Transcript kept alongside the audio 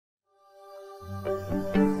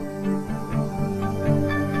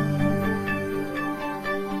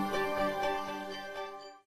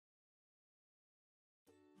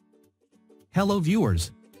Hello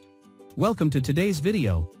viewers. Welcome to today's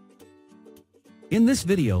video. In this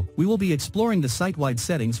video, we will be exploring the site-wide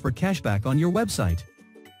settings for cashback on your website.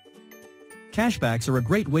 Cashbacks are a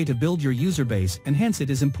great way to build your user base, and hence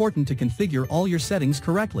it is important to configure all your settings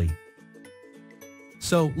correctly.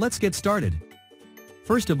 So, let's get started.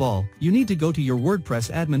 First of all, you need to go to your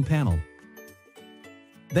WordPress admin panel.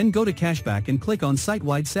 Then go to Cashback and click on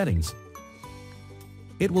Site-wide Settings.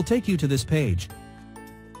 It will take you to this page.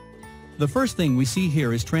 The first thing we see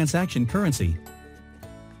here is transaction currency.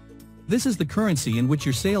 This is the currency in which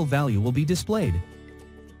your sale value will be displayed.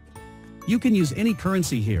 You can use any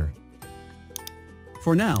currency here.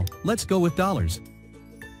 For now, let's go with dollars.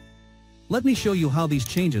 Let me show you how these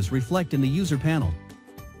changes reflect in the user panel.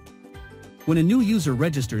 When a new user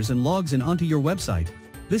registers and logs in onto your website,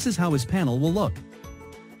 this is how his panel will look.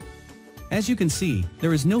 As you can see,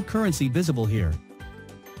 there is no currency visible here.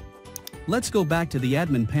 Let's go back to the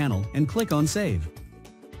admin panel and click on Save.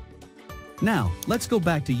 Now, let's go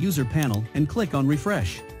back to User Panel and click on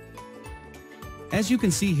Refresh. As you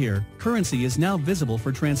can see here, currency is now visible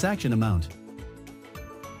for transaction amount.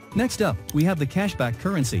 Next up, we have the cashback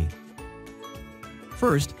currency.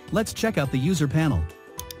 First, let's check out the user panel.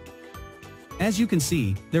 As you can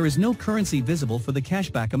see, there is no currency visible for the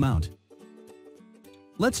cashback amount.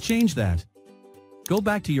 Let's change that. Go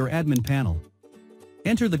back to your admin panel.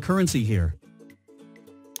 Enter the currency here.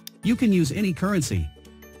 You can use any currency.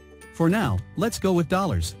 For now, let's go with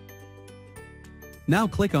dollars. Now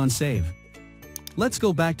click on Save. Let's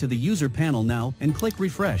go back to the user panel now and click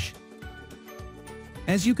Refresh.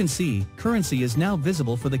 As you can see, currency is now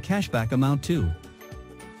visible for the cashback amount too.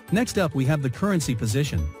 Next up we have the currency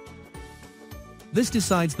position. This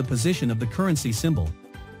decides the position of the currency symbol.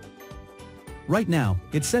 Right now,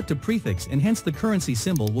 it's set to prefix and hence the currency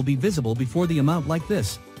symbol will be visible before the amount like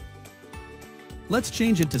this. Let's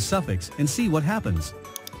change it to suffix and see what happens.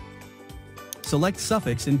 Select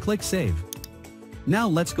suffix and click Save. Now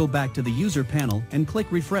let's go back to the user panel and click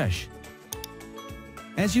Refresh.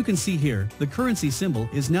 As you can see here, the currency symbol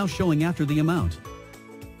is now showing after the amount.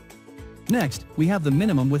 Next, we have the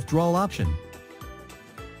minimum withdrawal option.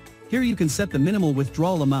 Here you can set the minimal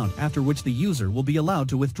withdrawal amount after which the user will be allowed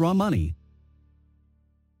to withdraw money.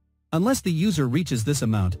 Unless the user reaches this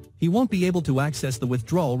amount, he won't be able to access the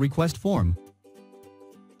withdrawal request form.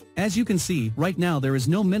 As you can see, right now there is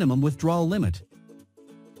no minimum withdrawal limit.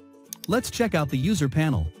 Let's check out the user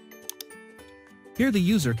panel. Here the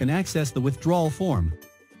user can access the withdrawal form.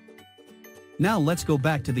 Now let's go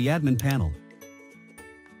back to the admin panel.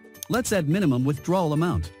 Let's add minimum withdrawal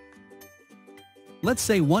amount. Let's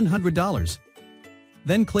say $100.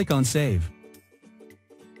 Then click on Save.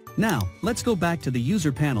 Now, let's go back to the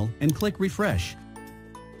user panel and click Refresh.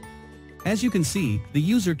 As you can see, the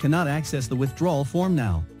user cannot access the withdrawal form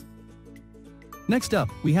now. Next up,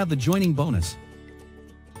 we have the joining bonus.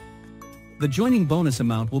 The joining bonus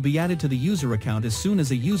amount will be added to the user account as soon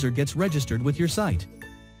as a user gets registered with your site.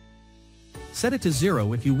 Set it to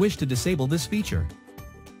 0 if you wish to disable this feature.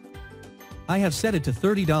 I have set it to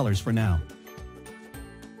 $30 for now.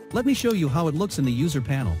 Let me show you how it looks in the user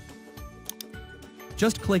panel.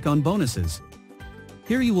 Just click on Bonuses.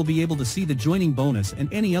 Here you will be able to see the joining bonus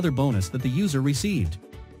and any other bonus that the user received.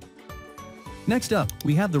 Next up,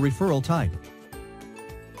 we have the referral type.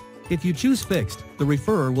 If you choose fixed, the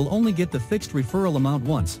referrer will only get the fixed referral amount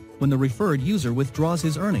once, when the referred user withdraws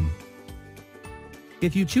his earning.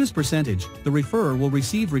 If you choose percentage, the referrer will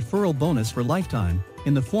receive referral bonus for lifetime,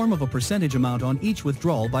 in the form of a percentage amount on each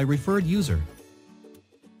withdrawal by referred user.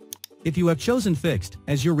 If you have chosen fixed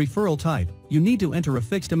as your referral type, you need to enter a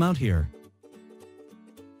fixed amount here.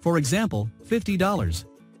 For example, $50.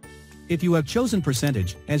 If you have chosen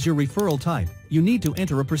percentage as your referral type, you need to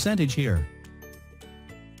enter a percentage here.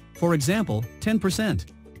 For example, 10%.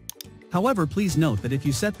 However, please note that if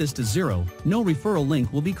you set this to 0, no referral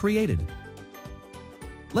link will be created.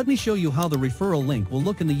 Let me show you how the referral link will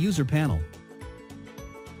look in the user panel.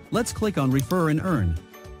 Let's click on Refer and Earn.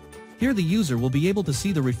 Here the user will be able to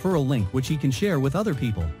see the referral link which he can share with other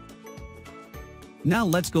people. Now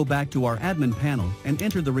let's go back to our admin panel and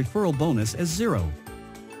enter the referral bonus as 0.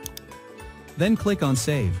 Then click on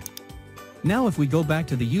Save. Now if we go back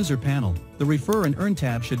to the user panel, the Refer and Earn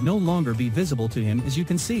tab should no longer be visible to him as you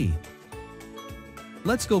can see.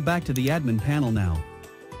 Let's go back to the admin panel now.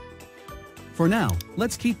 For now,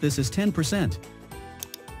 let's keep this as 10%.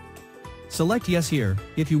 Select Yes here,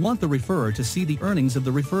 if you want the referrer to see the earnings of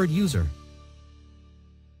the referred user.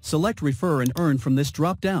 Select Refer and Earn from this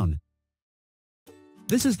drop-down.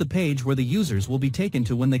 This is the page where the users will be taken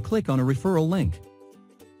to when they click on a referral link.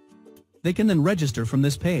 They can then register from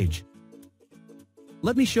this page.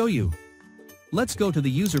 Let me show you. Let's go to the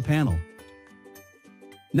user panel.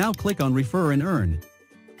 Now click on Refer and Earn.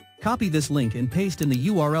 Copy this link and paste in the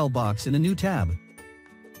URL box in a new tab.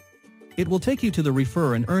 It will take you to the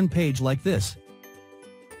Refer and Earn page like this.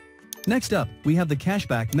 Next up, we have the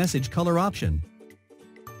cashback message color option.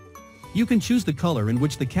 You can choose the color in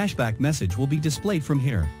which the cashback message will be displayed from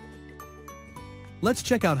here. Let's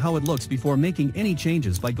check out how it looks before making any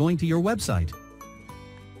changes by going to your website.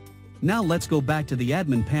 Now let's go back to the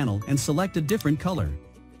admin panel and select a different color.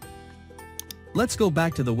 Let's go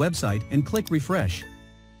back to the website and click refresh.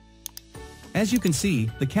 As you can see,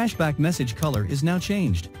 the cashback message color is now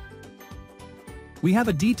changed. We have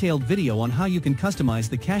a detailed video on how you can customize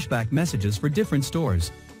the cashback messages for different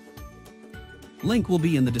stores. Link will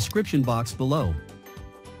be in the description box below.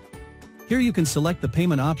 Here you can select the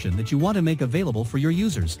payment option that you want to make available for your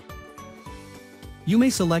users. You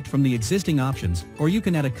may select from the existing options, or you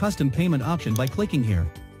can add a custom payment option by clicking here.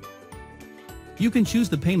 You can choose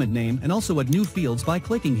the payment name and also add new fields by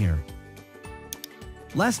clicking here.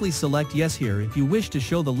 Lastly, select Yes here if you wish to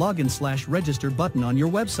show the Login/Register button on your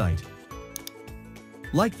website.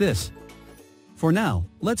 Like this. For now,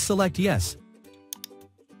 let's select Yes.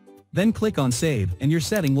 Then click on Save and your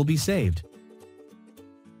setting will be saved.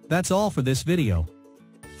 That's all for this video.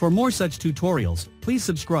 For more such tutorials, please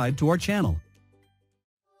subscribe to our channel.